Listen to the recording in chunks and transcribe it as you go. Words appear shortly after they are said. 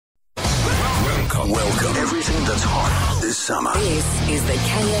KFC.com. Welcome. Everything that's hot this summer. This is the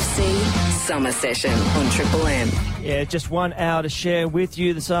KFC Summer Session on Triple M. Yeah, just 1 hour to share with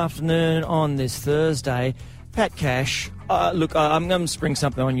you this afternoon on this Thursday. Pat Cash, look, I'm going to spring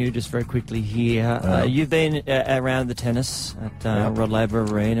something on you just very quickly here. You've been around the tennis at Rod Laver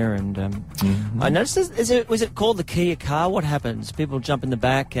Arena, and I noticed, was it called the Kia car? What happens? People jump in the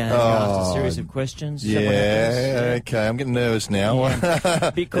back and ask a series of questions? Okay, I'm getting nervous now.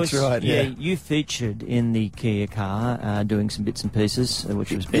 Yeah. Because that's right, you featured in the Kia car doing some bits and pieces,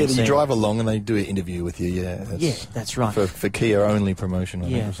 which was being you seen. drive along and they do an interview with you, That's right. For Kia only promotion, I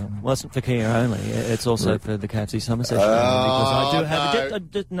think, or something. It wasn't for Kia only. It's also for the KFC Summer Session. Because I do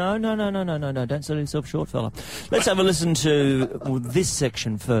have no, don't sell yourself short, fella. Let's have a listen to this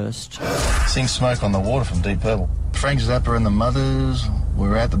section first. Sing Smoke on the Water from Deep Purple. Frank Zappa and the Mothers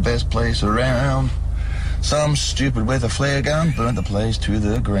were at the best place around. Some stupid with a flare gun burnt the place to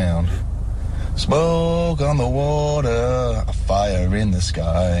the ground. Smoke on the water, a fire in the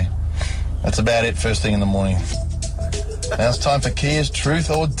sky. That's about it first thing in the morning. Now it's time for Kia's Truth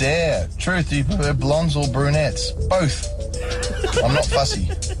or Dare. Truth, do you prefer blondes or brunettes? Both. I'm not fussy.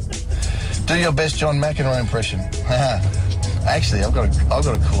 Do your best John McEnroe impression. Actually, I've got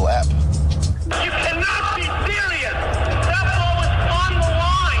a cool app. You cannot be serious! That ball was on the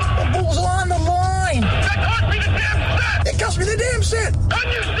line! The ball's on the line! That cost me the damn set! It cost me the damn set! Can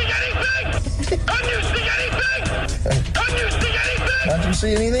you see anything? Can you see anything? Can you see anything? Can't you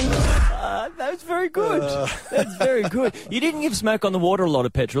see anything? That was very good. That's very good. You didn't give Smoke on the Water a lot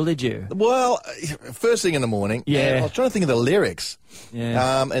of petrol, did you? Well, first thing in the morning, Yeah. I was trying to think of the lyrics.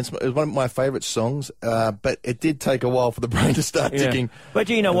 Yeah. And it was one of my favourite songs, but it did take a while for the brain to start ticking. But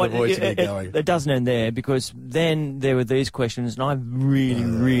you know and what? the voice to get going. It doesn't end there, because then there were these questions, and I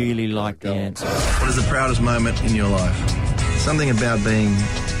really liked the answer. What is the proudest moment in your life? Something about being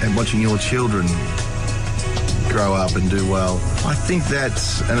and watching your children grow up and do well. I think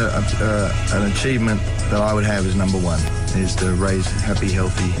that's an achievement that I would have as number one, is to raise happy,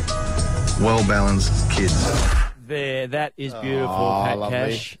 healthy, well-balanced kids. There, that is beautiful, Pat lovely.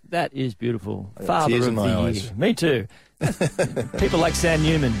 Cash. That is beautiful. Tears Father in of my the eyes. year. Me too. People like Sam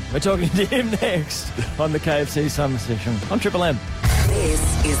Newman. We're talking to him next on the KFC Summer Session on Triple M.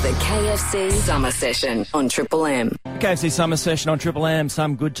 This is the KFC Summer Session on Triple M. KFC Summer Session on Triple M.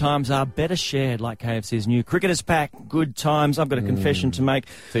 Some good times are better shared, like KFC's new Cricketers Pack. Good times. I've got a confession to make.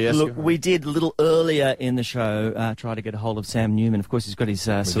 Look, we did a little earlier in the show try to get a hold of Sam Newman. Of course, he's got his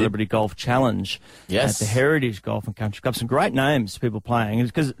Celebrity Golf Challenge at the Heritage Golf and Country Club. Some great names, people playing. It's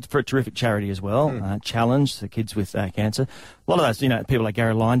because it's for a terrific charity as well. Challenge for kids with cancer. A lot of those, people like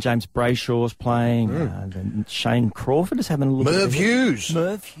Gary Lyon, James Brayshaw's playing. Shane Crawford is having a look. Merv Hughes.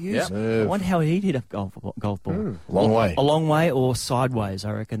 Merv Hughes. Merv. I wonder how he'd hit a golf ball. Long way. A long way or sideways,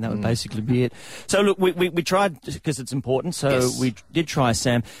 I reckon. That would basically be it. So, look, we tried, because it's important, so we did try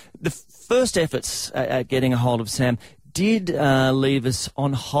Sam. The first efforts at getting a hold of Sam did leave us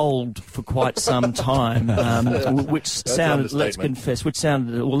on hold for quite some time, which sounded, let's confess, which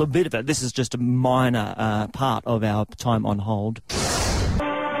sounded, well, a bit of it. This is just a minor part of our time on hold.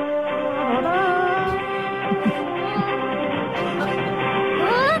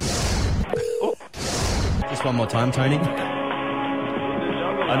 Just one more time, Tony.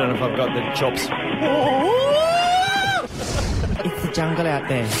 I don't know if I've got the chops. It's the jungle out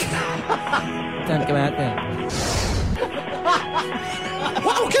there. Don't go out there.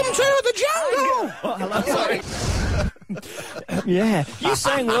 Welcome to the jungle! Oh, hello, sorry. Yeah, you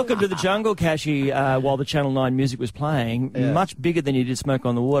sang "Welcome to the Jungle," Cashy, while the Channel 9 music was playing. Much bigger than you did "Smoke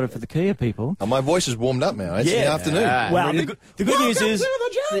on the Water" for the Kia people. Oh, my voice is warmed up now. It's in the afternoon. Well, the good news is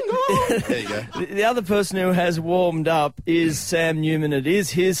There you go. the other person who has warmed up is Sam Newman. It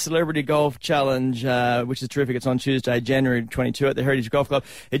is his Celebrity Golf Challenge, which is terrific. It's on Tuesday, January 22 at the Heritage Golf Club.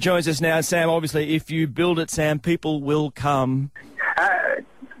 It joins us now, Sam. Obviously, if you build it, Sam, people will come.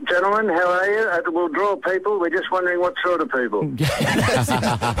 Gentlemen, how are you? We'll draw people. We're just wondering what sort of people. That's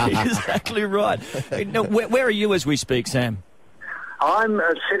exactly right. Now, where are you as we speak, Sam? I'm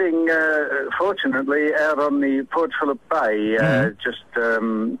sitting, fortunately, out on the Port Phillip Bay, just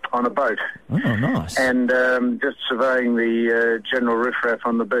on a boat. Oh, nice. And just surveying the general riffraff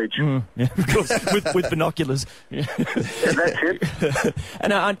on the beach. Yeah, of course, with binoculars. Yeah. That's it.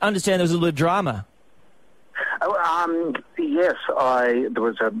 And I understand there was a little bit of drama. Yes, there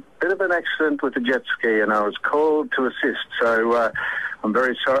was a bit of an accident with the jet ski, and I was called to assist. So I'm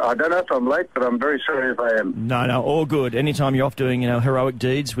very sorry. I don't know if I'm late, but I'm very sorry if I am. No, all good. Anytime you're off doing, heroic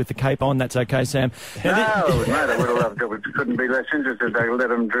deeds with the cape on, that's okay, Sam. No, they would have loved it. We couldn't be less interested. They let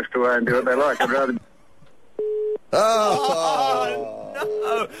them drift away and do what they like. I'd rather... Oh, no!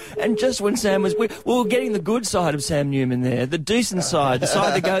 And just when Sam was... We were getting the good side of Sam Newman there, the decent side, the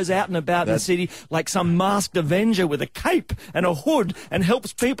side that goes out and about in the city like some masked avenger with a cape and a hood and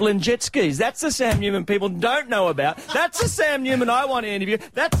helps people in jet skis. That's the Sam Newman people don't know about. That's the Sam Newman I want to interview.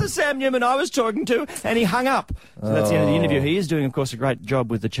 That's the Sam Newman I was talking to, and he hung up. So that's the end of the interview. He is doing, of course, a great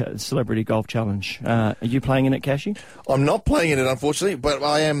job with the Celebrity Golf Challenge. Are you playing in it, Cashy? I'm not playing in it, unfortunately, but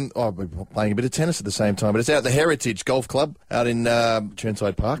I am playing a bit of tennis at the same time. But it's out at the Heritage Golf Club out in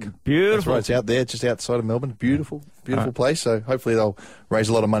Churnside Park. Beautiful. That's right, it's out there, just outside of Melbourne. Beautiful place. So hopefully they'll raise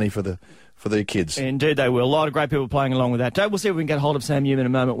a lot of money for the kids. Indeed they will. A lot of great people playing along with that. We'll see if we can get hold of Sam Newman in a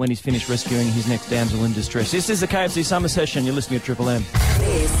moment when he's finished rescuing his next damsel in distress. This is the KFC Summer Session. You're listening to Triple M.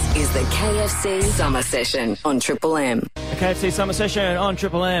 This is the KFC Summer Session on Triple M. The KFC Summer Session on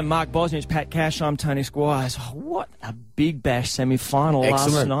Triple M. Mark Bosnich, Pat Cash, I'm Tony Squires. Oh, what a big bash semi-final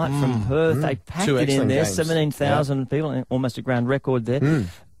last night from Perth. They packed it in there, 17,000 people, almost a ground record there.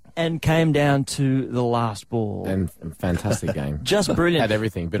 And came down to the last ball. And fantastic game. Just brilliant. Had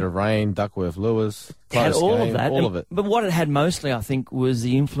everything. Bit of rain, Duckworth, Lewis. Had all game, of that. All of it. But what it had mostly, I think, was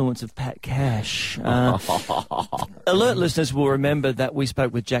the influence of Pat Cash. Alert listeners will remember that we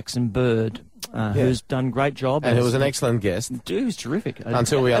spoke with Jackson Bird, who's done a great job. And who was an excellent guest. Dude, who's terrific.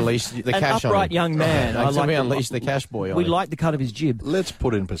 Until we unleashed the cash on him. An upright young man. Until we unleashed the cash boy on We him. liked the cut of his jib. Let's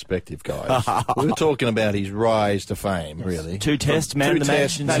put in perspective, guys. We're talking about his rise to fame, really. 2 tests, man of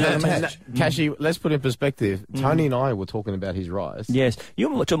the match. Cashy, let's put in perspective. Tony and I were talking about his rise. Yes. You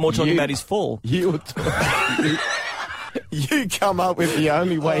were more talking about his fall. You come up with the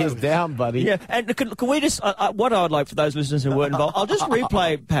only ways down, buddy. Yeah, and can we just... what I'd like for those listeners who weren't involved, I'll just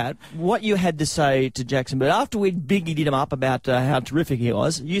replay, Pat, what you had to say to Jackson. But after we'd biggied him up about how terrific he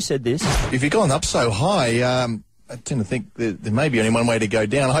was, you said this. If you've gone up so high, I tend to think that there may be only one way to go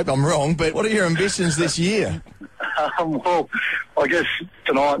down. I hope I'm wrong, but what are your ambitions this year? Well, I guess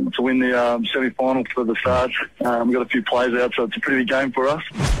tonight to win the semi-final for the Stars. We've got a few players out, so it's a pretty big game for us.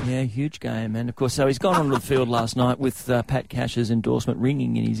 Yeah, huge game. And, of course, so he's gone onto the field last night with Pat Cash's endorsement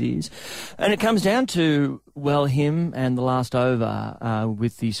ringing in his ears. And it comes down to, well, him and the last over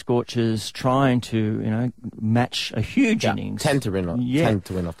with the Scorchers trying to, match a huge innings. 10 to win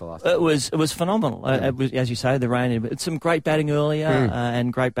off the last. It was phenomenal. It was, as you say, the rain. It's some great batting earlier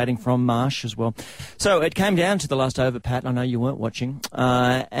and great batting from Marsh as well. So it came down to the last over, Pat. I know you weren't watching.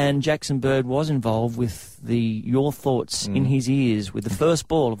 And Jackson Bird was involved with your thoughts in his ears with the first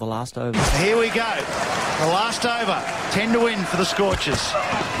ball of the last over. Here we go. The last over. 10 to win for the Scorchers.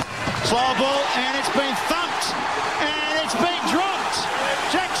 Slow ball, and it's been thumped. And it's been dropped.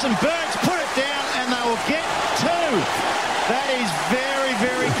 Jackson Bird's put it down, and they will get 2. That is very,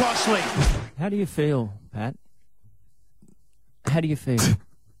 very costly. How do you feel, Pat? How do you feel?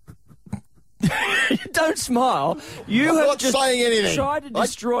 Don't smile. You have just tried to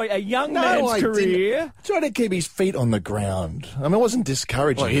destroy a young man's career. Try to keep his feet on the ground. I mean, I wasn't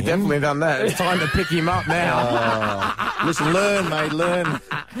discouraging him. You've definitely done that. It's time to pick him up now. Listen, learn, mate, learn.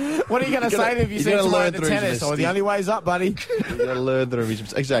 What are you going to say if you see him learn the tennis? Or the only way's up, buddy. You've got to learn through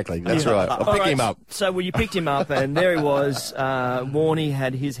his... Exactly, that's right. I'll pick him up. So, you picked him up, and there he was. Warney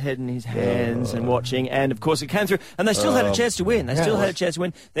had his head in his hands and watching, and, of course, it came through. And they still had a chance to win. They still had a chance to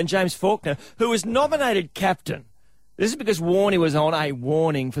win. Then James Faulkner, who was nominated captain. This is because Warney was on a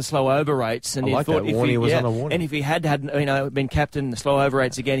warning for slow over rates, and he thought if he had been captain the slow over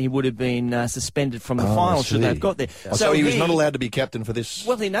rates again, he would have been suspended from the final should they have got there. So he was not allowed to be captain for this.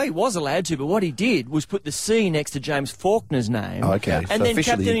 Well, he was allowed to, but what he did was put the C next to James Faulkner's name. Okay, and then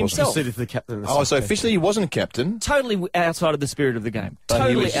captain himself. So officially he wasn't captain. Totally outside of the spirit of the game.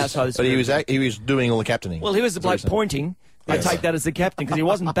 Totally outside of the spirit. But he was doing all the captaining. Well, he was the bloke pointing. I take that as the captain because he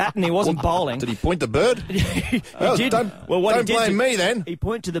wasn't batting, he wasn't bowling. Did he point the bird? He did. Don't blame me then. He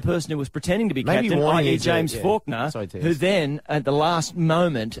pointed to the person who was pretending to be captain, i.e. James Faulkner, who then, at the last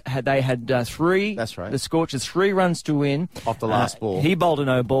moment, they had 3. That's right. The Scorchers 3 runs to win. Off the last ball. He bowled a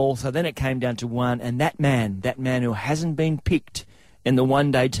no ball, so then it came down to 1. And that man who hasn't been picked in the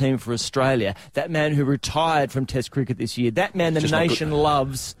one-day team for Australia, that man who retired from Test cricket this year, that man the nation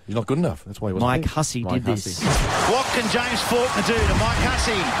loves. He's not good enough. That's why he wasn't. Mike Hussey did this. What can James Faulkner do to Mike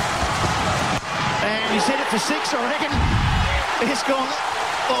Hussey? And he's hit it for 6, I reckon. It's gone,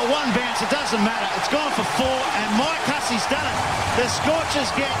 one bounce, it doesn't matter. It's gone for 4, and Mike Hussey's done it. The Scorchers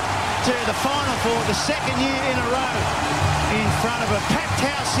get to the final for the 2nd year in a row in front of a packed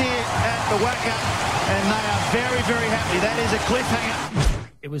house here at the Wacker. And they are very, very happy. That is a cliffhanger.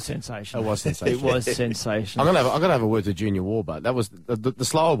 It was sensational. It was sensational. It was sensational. I'm gonna have a word to Junior War, but that was the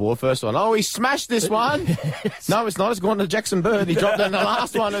slower ball, first one. Oh, he smashed this one. No, it's not. It's gone to Jackson Bird. He dropped in the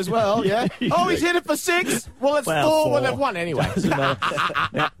last one as well. Yeah. Oh, he's hit it for 6. Well, it's 4. Well, they've won anyway. now,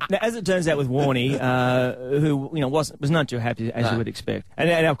 as it turns out with Warney, who was not too happy as you would expect,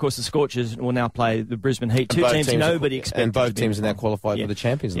 and of course the Scorchers will now play the Brisbane Heat. Two teams nobody expected. And both teams are now qualified for the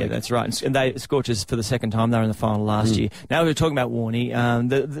Champions League. Yeah, that's right. And they Scorchers for the second time. They were in the final last year. Now we're talking about Warney.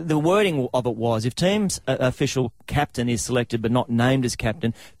 The wording of it was, if team's official captain is selected but not named as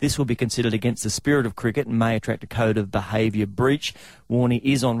captain, this will be considered against the spirit of cricket and may attract a code of behaviour breach. Warney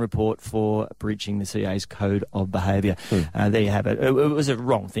is on report for breaching the CA's code of behaviour. There you have it. It was a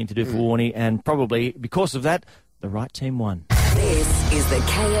wrong thing to do for Warney, and probably because of that, the right team won. This is the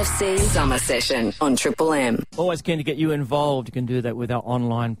KFC Summer Session on Triple M. Always keen to get you involved. You can do that with our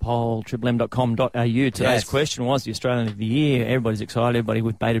online poll, triplem.com.au. Today's question was the Australian of the Year. Everybody's excited. Everybody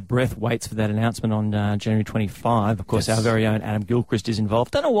with bated breath waits for that announcement on January 25. Of course, our very own Adam Gilchrist is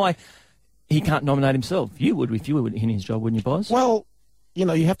involved. Don't know why he can't nominate himself. You would if you were in his job, wouldn't you, Boz? Well,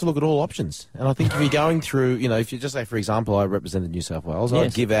 you have to look at all options. And I think if you're going through, if you just say, for example, I represented New South Wales,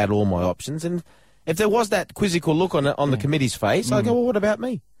 I'd give out all my options. And if there was that quizzical look on the committee's face, I'd go, well, what about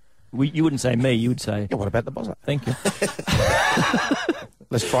me? You wouldn't say me, you would say... Yeah, what about the bozzer? Thank you.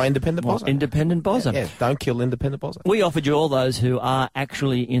 Let's try independent bozzer. Independent bozzer. Yeah, don't kill independent bozzer. We offered you all those who are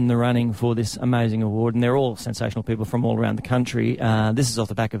actually in the running for this amazing award, and they're all sensational people from all around the country. This is off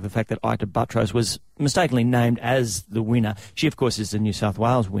the back of the fact that Ita Buttrose was mistakenly named as the winner. She, of course, is the New South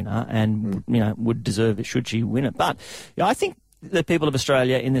Wales winner and, would deserve it should she win it. But I think the people of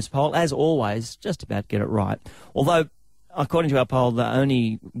Australia in this poll, as always, just about get it right. Although, according to our poll, the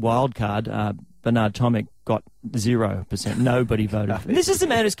only wild card, Bernard Tomic, got 0%. Nobody voted for him. This is the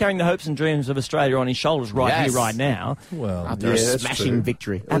man who's carrying the hopes and dreams of Australia on his shoulders here, right now. Well, after a smashing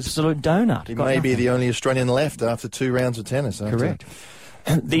victory. Absolute donut. He may be the only Australian left after 2 rounds of tennis. Correct.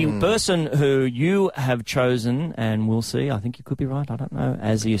 The person who you have chosen, and we'll see, I think you could be right, I don't know,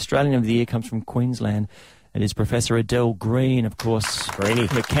 as the Australian of the Year comes from Queensland. It is Professor Adele Green, of course. Greenie.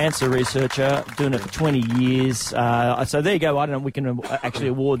 A cancer researcher, doing it for 20 years. So there you go. I don't know, we can actually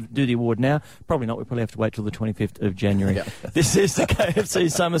do the award now. Probably not. We probably have to wait till the 25th of January. Yeah. This is the KFC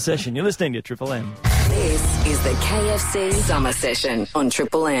Summer Session. You're listening to Triple M. This is the KFC Summer Session on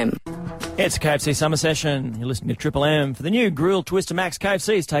Triple M. It's KFC Summer Session. You're listening to Triple M. For the new Grill Twister Max,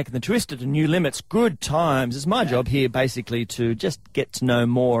 KFC has taken the Twister to new limits. Good times. It's my job here basically to just get to know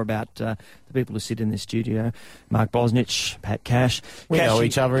more about the people who sit in this studio. Mark Bosnich, Pat Cash. We know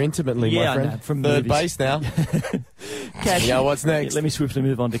each other intimately, my friend. I know, from third movies. Base now. Cash. You know what's next? Let me swiftly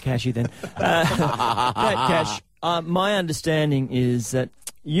move on to Cashy then. Pat Cash, my understanding is that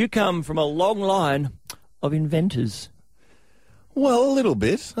you come from a long line of inventors. Well, a little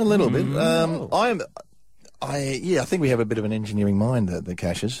bit. I think we have a bit of an engineering mind at the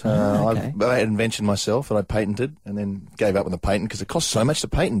Cashes. I had an invention myself that I patented and then gave up on the patent because it costs so much to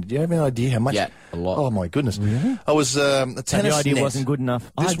patent. Do you have any idea how much? Yeah, a lot. Oh my goodness! Really? I was a tennis the idea net. wasn't good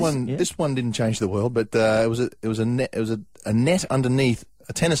enough. This one didn't change the world, but it was a net underneath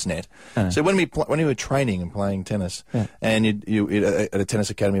a tennis net. So when we were training and playing tennis, and you at a tennis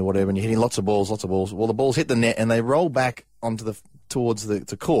academy or whatever, and you're hitting lots of balls. Well, the balls hit the net and they roll back towards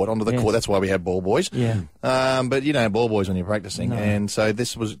the court, onto the court. That's why we have ball boys. Yeah. But you don't have ball boys when you're practicing. No. And so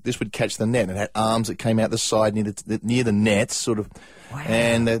this would catch the net. And it had arms that came out the side near the net, sort of. Wow.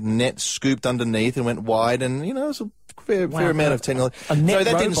 And the net scooped underneath and went wide. And it was a fair amount of technology. A net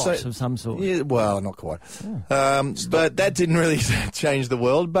robot of some sort. Yeah, well, not quite. But that didn't really change the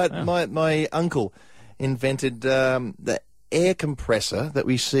world. But my uncle invented the air compressor that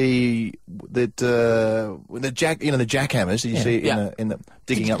we see that the jackhammers that you see in the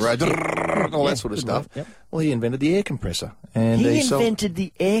digging up roads, all that sort of stuff. Yep. Well, he invented the air compressor, and he invented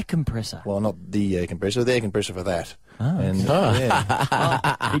the air compressor. Well, not the air compressor, the air compressor for that. Oh, and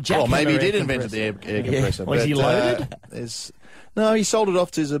well, maybe he did invent the air compressor. Was he loaded? No, he sold it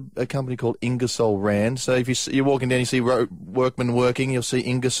off to a company called Ingersoll Rand. So if you're walking down, you see workmen working, you'll see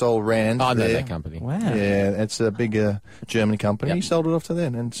Ingersoll Rand. I know that company. Wow. Yeah, it's a big German company. Yep. He sold it off to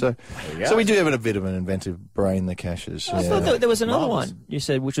them. And so we do have a bit of an inventive brain, the Cashes. I thought there was another one, you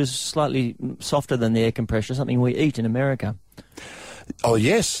said, which was slightly softer than the air compressor, something we eat in America. Oh,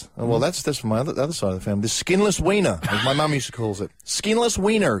 yes. Well, that's from my other side of the family. The skinless wiener, as my mum used to call it. Skinless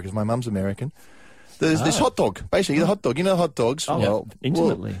wiener, because my mum's American. There's this hot dog, basically the hot dog. You know hot dogs? Oh, well,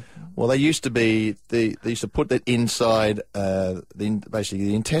 intimately. Well, they used to be. They used to put that inside basically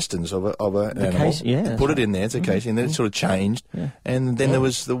the intestines of an animal. Case, yeah, put it in there. It's a casing, and then it sort of changed. Yeah. And then there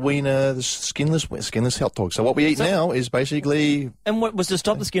was the wiener, the skinless hot dog. So what we eat now is basically. And what was to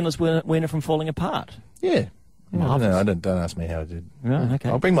stop the skinless wiener from falling apart? Yeah. No, don't ask me how I did. Right, okay.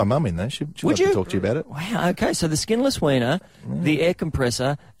 I'll bring my mum in there. She'll like to talk to you about it. Wow, okay. So the skinless wiener, the air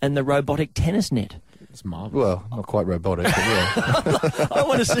compressor, and the robotic tennis net. It's marvellous. Well, not quite robotic, but yeah. I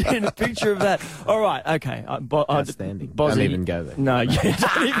want to see a picture of that. All right, okay. Outstanding. Bozzy, Don't even go there. No,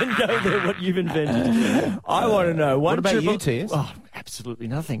 don't even go there, what you've invented. I want to know. What about you, T.S.? Oh, absolutely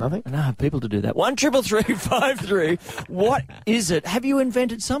nothing. Nothing? I don't have people to do that. 1-333-5-3. What is it? Have you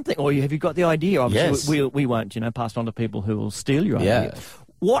invented something? Or have you got the idea? Obviously, yes. we won't, pass it on to people who will steal your idea.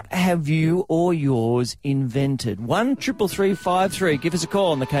 What have you or yours invented? 1-333-5-3. Give us a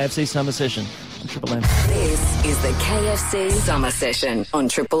call on the KFC Summer Session on Triple M. This is the KFC Summer Session on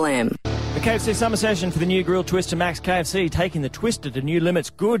Triple M. The KFC Summer Session for the new Grill Twister Max KFC, taking the Twister to new limits.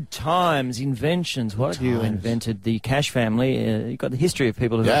 Good times, inventions. What have you invented? The Cash family, you've got the history of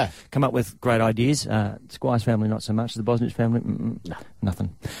people who have come up with great ideas. Squire's family, not so much. The Bosnich family,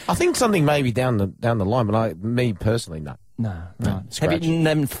 nothing. I think something maybe down the line, but me personally, no. No, right. Have you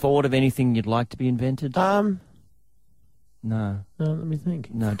never thought of anything you'd like to be invented? No. Let me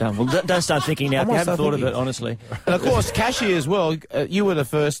think. No, don't. Well, don't start thinking now. You haven't thought of it, honestly. And of course, Cashy as well. You were the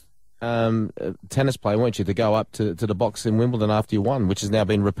first tennis player, weren't you, to go up to the box in Wimbledon after you won, which has now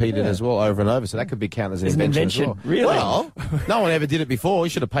been repeated as well over and over. So that could be counted as an invention as well. Really? Well, no one ever did it before. You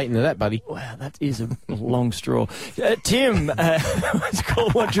should have patented that, buddy. Wow, that is a long straw. Tim, let's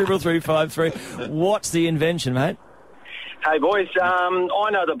call 1-333-5-3. What's the invention, mate? Hey boys, I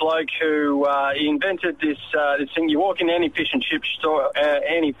know the bloke who he invented this thing. You walk in any fish and chip store,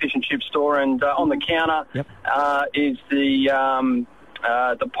 and on the counter is the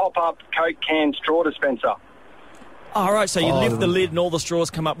pop-up Coke can straw dispenser. All right, so you lift the lid and all the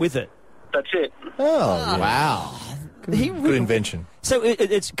straws come up with it. That's it. Oh, wow. Good invention. So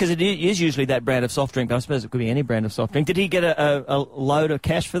it's because it is usually that brand of soft drink, but I suppose it could be any brand of soft drink. Did he get a load of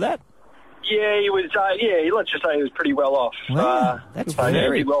cash for that? Yeah, he was. Let's just say he was pretty well off. Wow, that's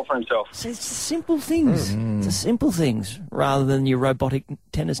very he did well for himself. So it's the simple things. It's the simple things rather than your robotic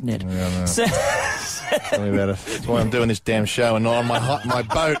tennis net. Yeah, tell me about it. That's why I'm doing this damn show and not on my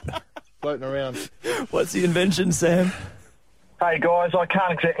boat floating around. What's the invention, Sam? Hey guys, I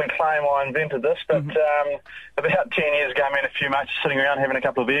can't exactly claim I invented this, but about 10 years ago, me and a few mates sitting around having a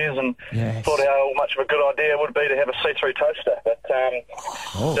couple of beers and thought how much of a good idea it would be to have a see-through toaster. But the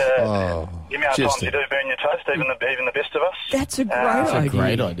amount of times you do burn your toast, even the best of us. That's a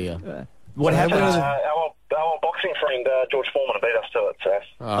great idea. What happened? Our old boxing friend George Foreman beat us to it, so it's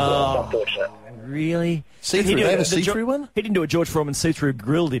unfortunate. Really? See-through? They have a see-through one? He didn't do a George Foreman see-through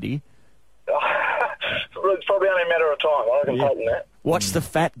grill, did he? It's probably only a matter of time. I can patent that. Watch the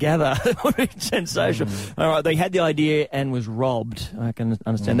fat gather. Sensational. All right, they had the idea and was robbed. I can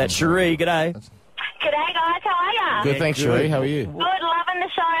understand that. Cherie, g'day. G'day, guys. How are you? Good, thanks, Cherie. How are you? Good. Loving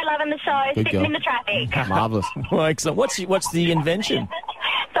the show. Good Sitting girl. in the traffic. Marvellous. Well, excellent. What's the invention?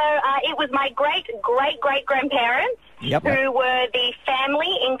 So it was my great-great-great-grandparents who were the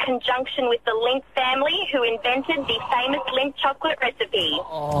family in conjunction with the Lindt family who invented the famous Lindt chocolate recipe.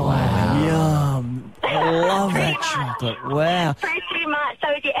 Oh, wow. Yum. I love that chocolate. Wow. Pretty much.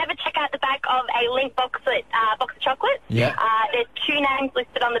 So if you ever check out the back of a Lindt box of chocolate, there's two names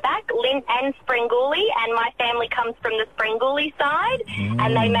listed on the back, Lindt and Springoolie, and my family comes from the Springoolie side,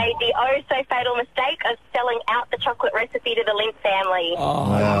 and they made the oh-so-fatal mistake of selling out the chocolate recipe to the Lindt family. Oh,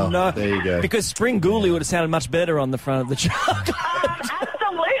 wow. No. There you go. Because Springoolie would have sounded much better on the front of the chocolate.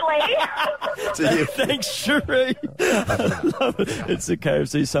 Absolutely. Thanks, Cherie. It's the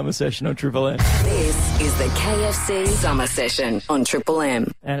KFC Summer Session on Triple M. This is the KFC Summer Session on Triple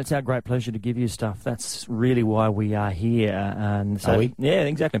M. And it's our great pleasure to give you stuff. That's really why we are here. And so, are we? Yeah,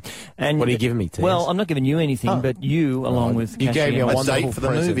 exactly. And what are you giving me, Tess? Well, I'm not giving you anything, but you, along with you Cashy, gave me a wonderful date for the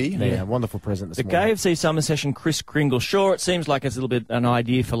present. movie. Yeah, wonderful present this morning. morning. KFC Summer Session, Kris Kringle. Sure, it seems like it's a little bit an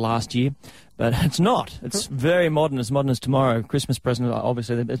idea for last year, but it's not. It's very modern as tomorrow. Christmas present,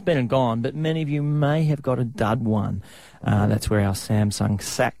 obviously, it's been and gone, but many of you may have got a dud one. That's where our Samsung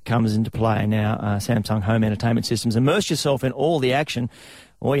SAC comes into play now. Samsung Home Entertainment Systems. Immerse yourself in all the action.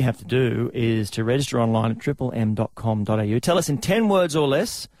 All you have to do is to register online at triplem.com.au. Tell us in 10 words or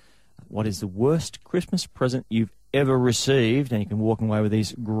less what is the worst Christmas present you've ever received, and you can walk away with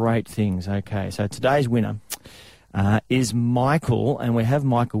these great things. Okay, so today's winner is Michael, and we have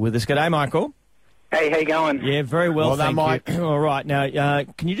Michael with us. G'day, Michael. Hey, how you going? Yeah, very well, thank you. Mike. All right, now,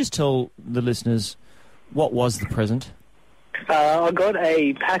 can you just tell the listeners what was the present? I got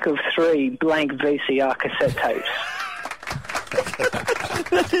a pack of 3 blank VCR cassette tapes.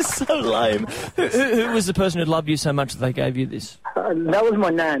 That is so lame. Who was the person who loved you so much that they gave you this? That was my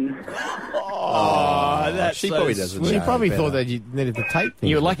nan. Oh, that's she so probably doesn't. She probably thought that you needed the tape thing.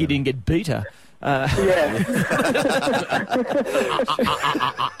 You were lucky you didn't get Beta. Yeah.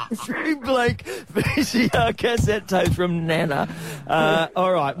 Blake VCR cassette tapes from Nana.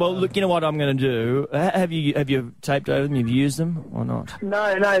 All right. Well, look. You know what I'm going to do. Have you taped over them? You've used them or not? No.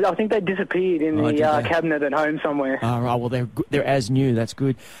 I think they disappeared in the cabinet at home somewhere. All right. Well, they're as new. That's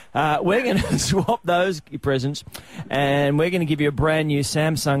good. We're going to swap those presents, and we're going to give you a brand new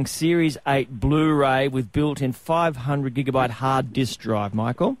Samsung Series 8 Blu-ray with built-in 500GB hard disk drive.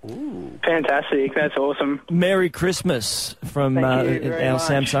 Michael. Ooh. Fantastic. That's awesome. Merry Christmas from our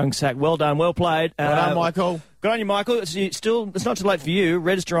Samsung SAC. Well done, well played. Well done, Michael. Good on you, Michael. It's not too late for you.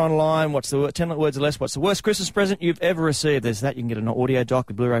 Register online. What's the 10 words or less? What's the worst Christmas present you've ever received? There's that. You can get an audio dock,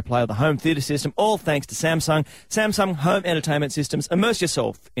 a Blu-ray player, the home theatre system, all thanks to Samsung. Samsung Home Entertainment Systems. Immerse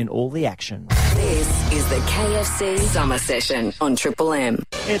yourself in all the action. This is the KFC Summer Session on Triple M.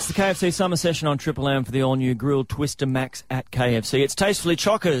 It's the KFC Summer Session on Triple M for the all-new Grilled Twister Max at KFC. It's Tastefully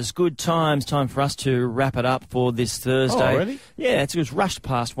Chockers. Good times. Time for us to wrap it up for this Thursday. Oh, really? Yeah, it was rushed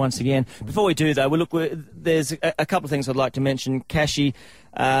past once again. Before we do, though, there's a couple of things I'd like to mention. Cashy,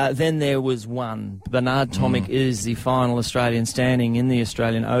 then there was one. Bernard Tomic is the final Australian standing in the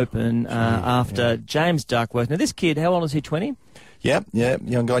Australian Open after James Duckworth. Now, this kid, how old is he, 20? Yeah,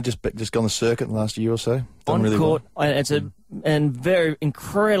 young guy, just gone the circuit in the last year or so. Done On really court, well. it's and very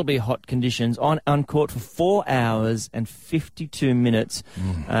incredibly hot conditions on court for 4 hours and 52 minutes.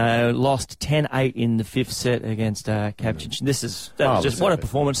 Lost 10-8 in the 5th set against Kapcic. What a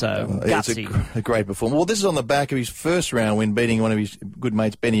performance, though. Gutsy. It's a great performance. Well, this is on the back of his first round win, beating one of his good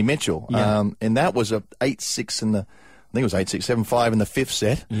mates, Benny Mitchell. Yeah. And that was a 8-6 in the... I think it was 8-6, 7-5 in the 5th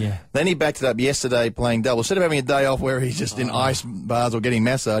set. Yeah. Then he backed it up yesterday playing double. Instead of having a day off where he's just in ice bars or getting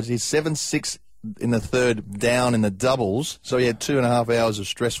massaged, he's 7-6 in the 3rd down in the doubles. So he had 2.5 hours of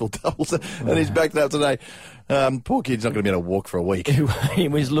stressful doubles, and he's backed it up today. Poor kid's not going to be able to walk for a week. He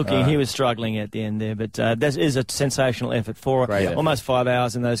was struggling at the end there, but that is a sensational effort for almost 5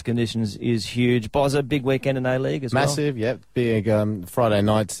 hours in those conditions is huge. Bozza, big weekend in A-League as well. Massive, yep. Big. Friday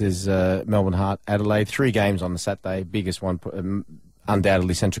nights is Melbourne Heart, Adelaide. 3 games on the Saturday. Biggest one,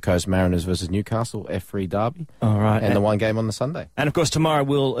 undoubtedly Central Coast Mariners versus Newcastle, F3 derby. All right. And the one game on the Sunday. And, of course, tomorrow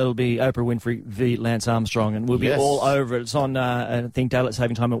it'll be Oprah Winfrey v. Lance Armstrong, and we'll be all over it. It's on, I think, daylight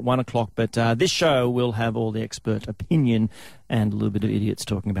saving time at 1 o'clock, but this show will have all the expert opinion and a little bit of idiots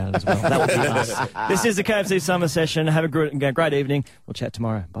talking about it as well. That will be us. This is the KFC Summer Session. Have a great evening. We'll chat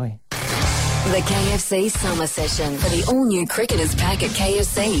tomorrow. Bye. The KFC Summer Session for the all-new Cricketers Pack at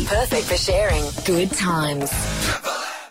KFC. Perfect for sharing. Good times.